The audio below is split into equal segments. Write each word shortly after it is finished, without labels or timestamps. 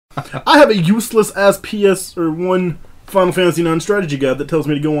I have a useless ass PS or 1 Final Fantasy IX strategy guide that tells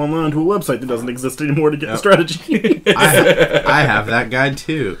me to go online to a website that doesn't exist anymore to get the strategy. I have that guide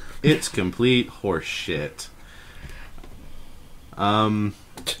too. It's complete horse shit. Man,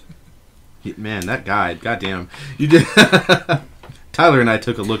 that guide, goddamn, you did. Tyler and I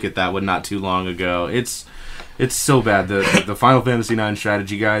took a look at that one not too long ago. It's so bad. The Final Fantasy IX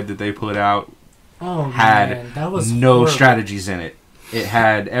strategy guide that they put out had that was no horrible. strategies in it. It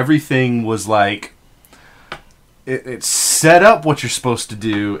had everything was like it set up what you're supposed to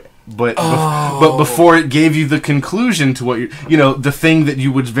do, but before it gave you the conclusion to what the thing that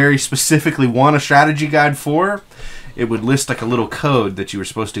you would very specifically want a strategy guide for, it would list like a little code that you were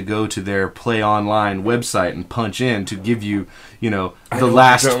supposed to go to their Play Online website and punch in to give you, the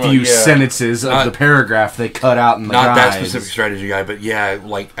last few sentences of the paragraph they cut out in the guides. Not that specific strategy guide, but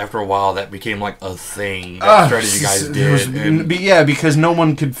like after a while that became like a thing that strategy guys did. Because no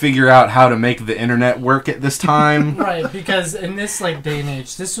one could figure out how to make the internet work at this time. Right, because in this day and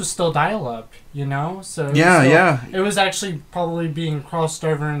age, this was still dial-up, So it was actually probably being crossed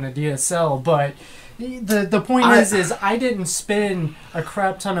over into DSL, but the point is I didn't spend a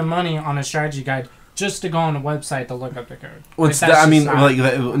crap ton of money on a strategy guide just to go on a website to look up the code.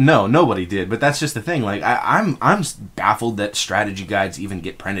 No, nobody did. But that's just the thing. Like, I'm baffled that strategy guides even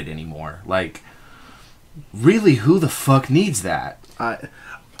get printed anymore. Like, really, who the fuck needs that?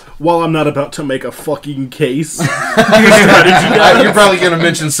 While I'm not about to make a fucking case, You're probably going to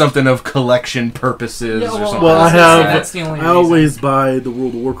mention something of collection purposes or something. Well, I always buy the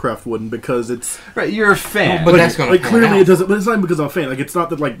World of Warcraft one because it's right. You're a fan, but that's going to clearly it doesn't. But it's not even because I'm a fan. Like, it's not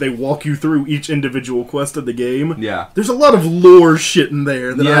that like they walk you through each individual quest of the game. Yeah, there's a lot of lore shit in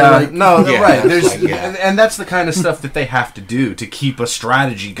there that I like. Right. And that's the kind of stuff that they have to do to keep a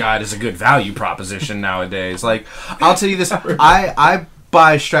strategy guide as a good value proposition nowadays. Like, I'll tell you this, I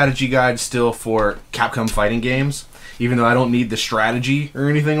buy strategy guides still for Capcom fighting games, even though I don't need the strategy or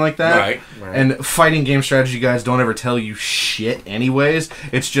anything like that. Right. And fighting game strategy guides don't ever tell you shit anyways.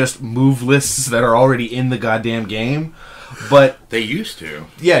 It's just move lists that are already in the goddamn game. But they used to.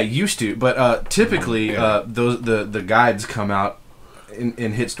 Yeah, used to. But typically, the guides come out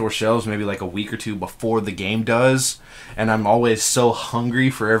in hit store shelves maybe like a week or two before the game does. And I'm always so hungry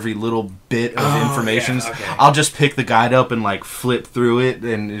for every little bit of information. Yeah, okay. I'll just pick the guide up and like flip through it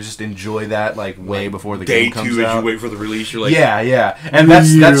and just enjoy that like way before the game comes out. Day 2 as you wait for the release, you're like, yeah. And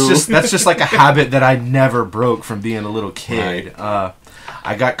that's just like a habit that I never broke from being a little kid. Right.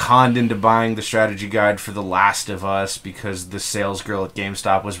 I got conned into buying the strategy guide for The Last of Us because the sales girl at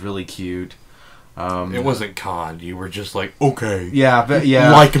GameStop was really cute. It wasn't conned. You were just like, okay,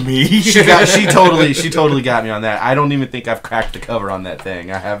 like me. she totally got me on that. I don't even think I've cracked the cover on that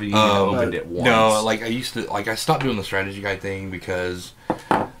thing. I haven't even opened it once. No, like I stopped doing the strategy guide thing because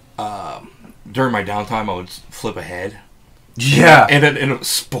during my downtime I would flip ahead. Yeah, and it ended up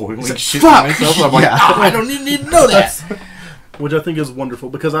spoiling shit for myself. I'm like, I don't need to know that. Which I think is wonderful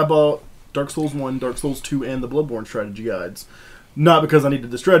because I bought Dark Souls 1, Dark Souls 2, and the Bloodborne strategy guides. Not because I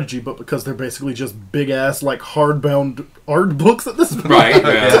needed the strategy, but because they're basically just big-ass, like, hardbound art books at this point.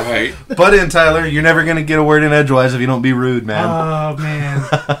 Right. Butt in, Tyler. You're never going to get a word in edgewise if you don't be rude, man. Oh, man.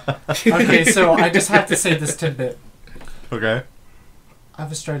 Okay, so I just have to say this tidbit. Okay. I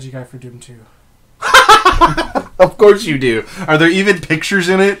have a strategy guide for Doom 2. Of course you do. Are there even pictures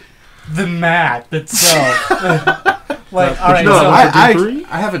in it? The map itself. Like, all right,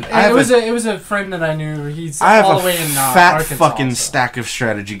 I haven't. It was a friend that I knew. He's all the way in fat Arkansas, fucking stack of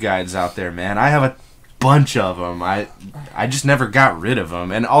strategy guides out there, man. I have a bunch of them. I just never got rid of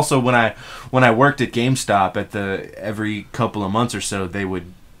them. And also, when I worked at GameStop, every couple of months or so, they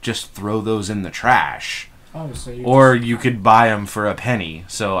would just throw those in the trash. Oh, so you could buy them for a penny.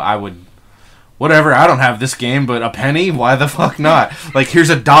 So I would. Whatever, I don't have this game, but a penny? Why the fuck not? Like,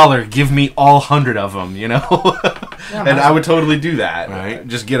 here's $1, give me all 100 of them, And I would totally do that. Right.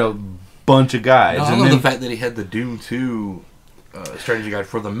 Just get a bunch of guides. I love the fact that he had the Doom 2 strategy guide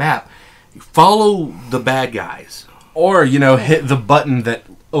for the map. Follow the bad guys. Or, hit the button that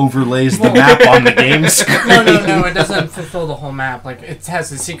overlays the map on the game screen. No, it doesn't fulfill the whole map. Like, it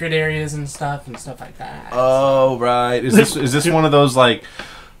has the secret areas and stuff like that. Oh, right. Is this one of those, like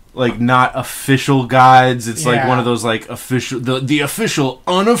not official guides? It's like one of those like official, the official,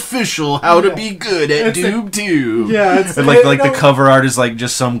 unofficial how to be good at Doom 2. Yeah, it's and the cover art is like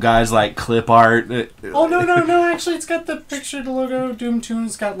just some guys like clip art. Oh no! Actually, it's got the picture, the logo of Doom 2. And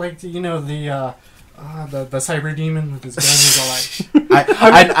it's got like the cyber demon with his gun. He's all like,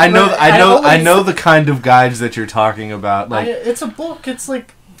 I know the kind of guides that you're talking about. Like it's a book. It's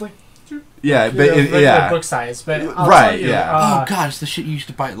like Yeah, but regular book size. But I'll Right, tell you, yeah. Oh god, it's the shit you used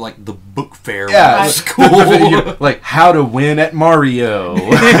to buy at like the book fair. Yeah, when I was it's school. like how to win at Mario.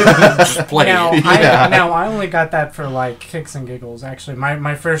 Just play Now, it. I only got that for like kicks and giggles. Actually,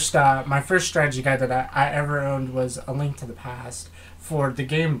 my first strategy guide that I ever owned was A Link to the Past for the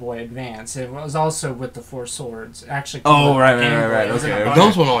Game Boy Advance. It was also with the Four Swords. It actually, Oh, right, Game Boy. right, It was in a okay. bundle.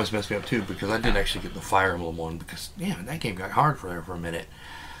 Those one always messed me up too because I didn't actually get the Fire Emblem one because that game got hard for a minute.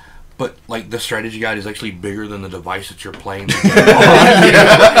 But like the strategy guide is actually bigger than the device that you're playing the game on, you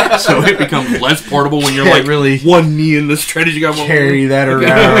know? So it becomes less portable when you're Can't like really one knee in the strategy guide. carry that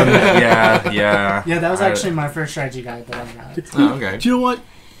around. Yeah. Yeah, that was actually my first strategy guide that I got. Oh, okay. Do you know what?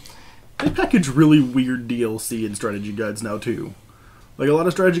 They package really weird DLC in strategy guides now too. Like a lot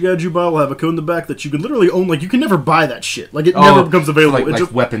of strategy guides you buy will have a code in the back that you can literally own. Like you can never buy that shit. Like it never becomes available. Like, It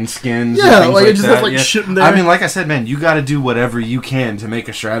just, weapon skins. Yeah, and things like, it just that. has, like, yeah. shit in there. I mean, like I said, man, you got to do whatever you can to make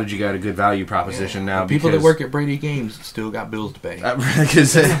a strategy guide a good value proposition now. People that because- work at Brady Games still got bills to pay.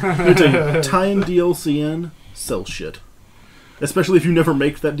 Because let me tell you, tying DLC in sells shit. Especially if you never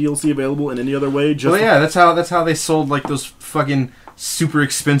make that DLC available in any other way. Just well, yeah, that's how they sold like those fucking super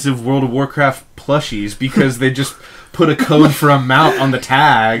expensive World of Warcraft plushies because they just put a code for a mount on the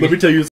tag. let me tell you